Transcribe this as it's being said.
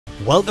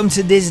Welcome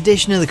to today's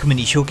edition of the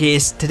Community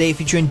Showcase, today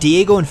featuring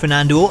Diego and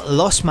Fernando,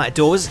 Los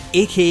Matadores,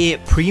 aka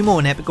Primo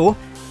and Epico.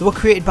 They were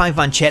created by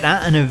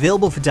Vanchetta and are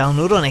available for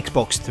download on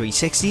Xbox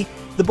 360.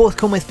 They both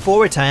come with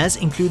 4 attires,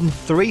 including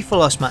 3 for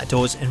Los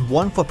Matadores and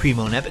 1 for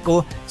Primo and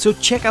Epico, so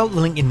check out the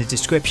link in the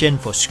description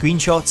for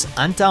screenshots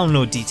and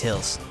download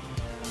details.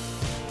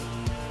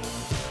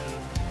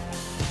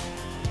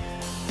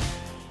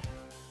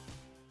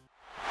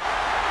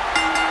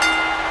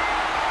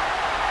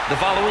 The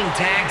following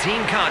tag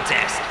team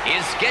contest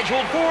is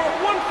scheduled for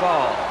one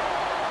fall.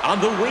 On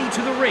the way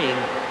to the ring,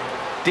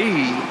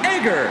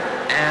 Diego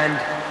and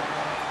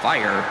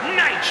Fire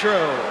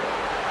Nitro.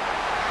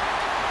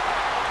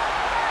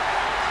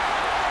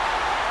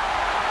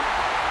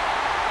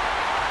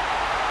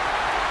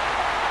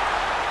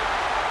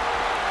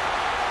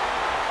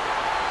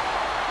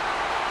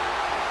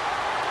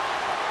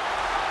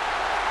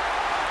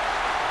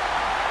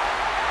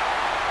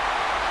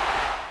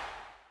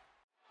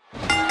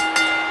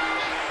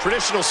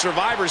 Traditional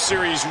Survivor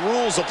Series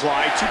rules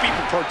apply. 2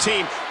 people per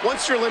team.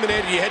 Once you're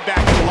eliminated, you head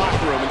back to the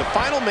locker room, and the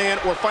final man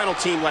or final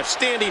team left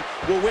standing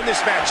will win this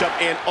matchup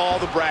and all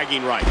the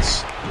bragging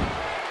rights.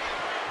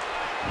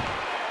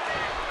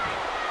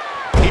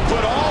 He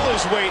put all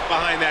his weight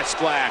behind that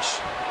splash.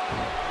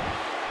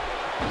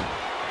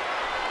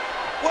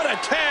 What a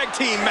tag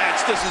team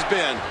match this has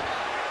been.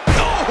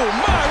 Oh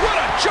my, what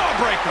a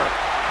jawbreaker.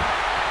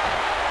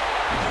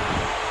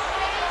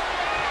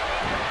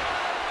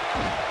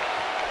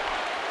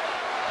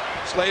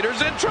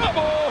 Slater's in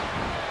trouble.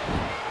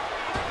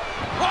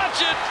 Watch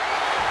it.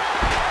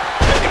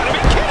 You gotta be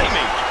kidding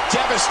me.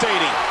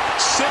 Devastating.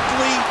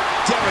 Simply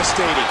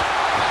devastating.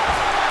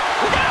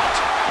 Look out.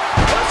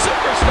 The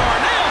superstar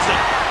nails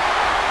it.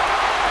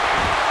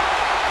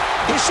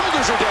 His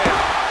shoulders are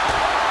down.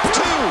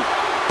 2.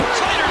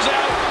 Slater's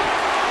out.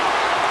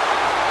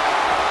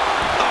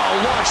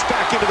 Oh, launched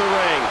back into the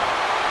ring.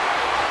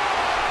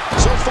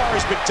 So far,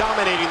 he's been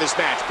dominating this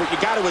match, but you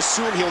got to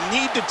assume he'll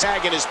need to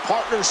tag in his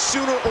partner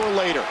sooner or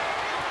later.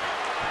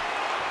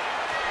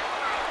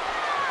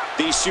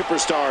 These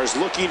superstars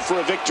looking for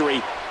a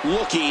victory,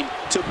 looking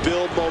to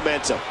build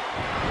momentum.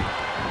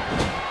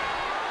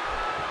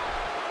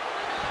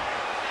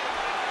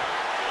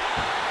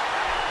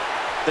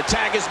 The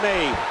tag is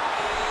made.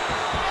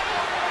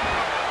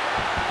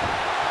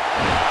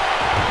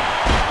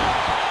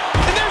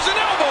 And there's an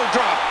elbow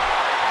drop.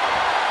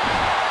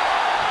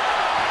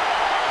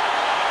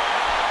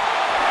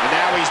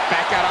 He's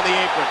back out on the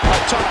apron. A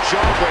tough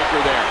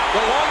jawbreaker there.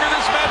 The longer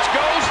this match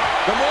goes,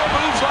 the more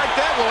moves like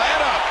that will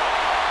add up.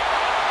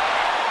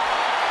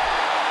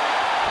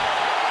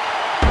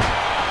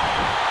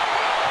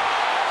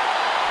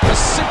 A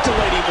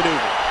scintillating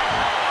maneuver.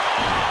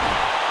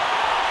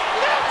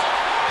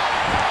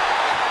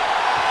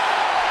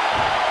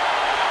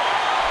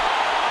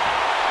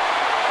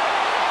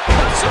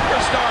 The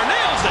superstar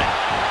nails it.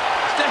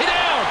 Stay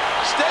down.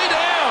 Stay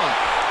down.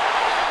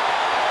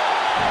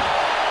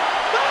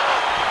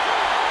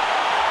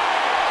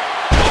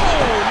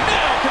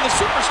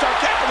 Superstar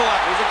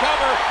capitalize. There's a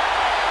cover.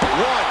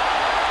 1,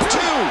 2,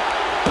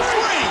 3.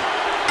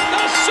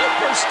 The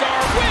superstar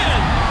wins.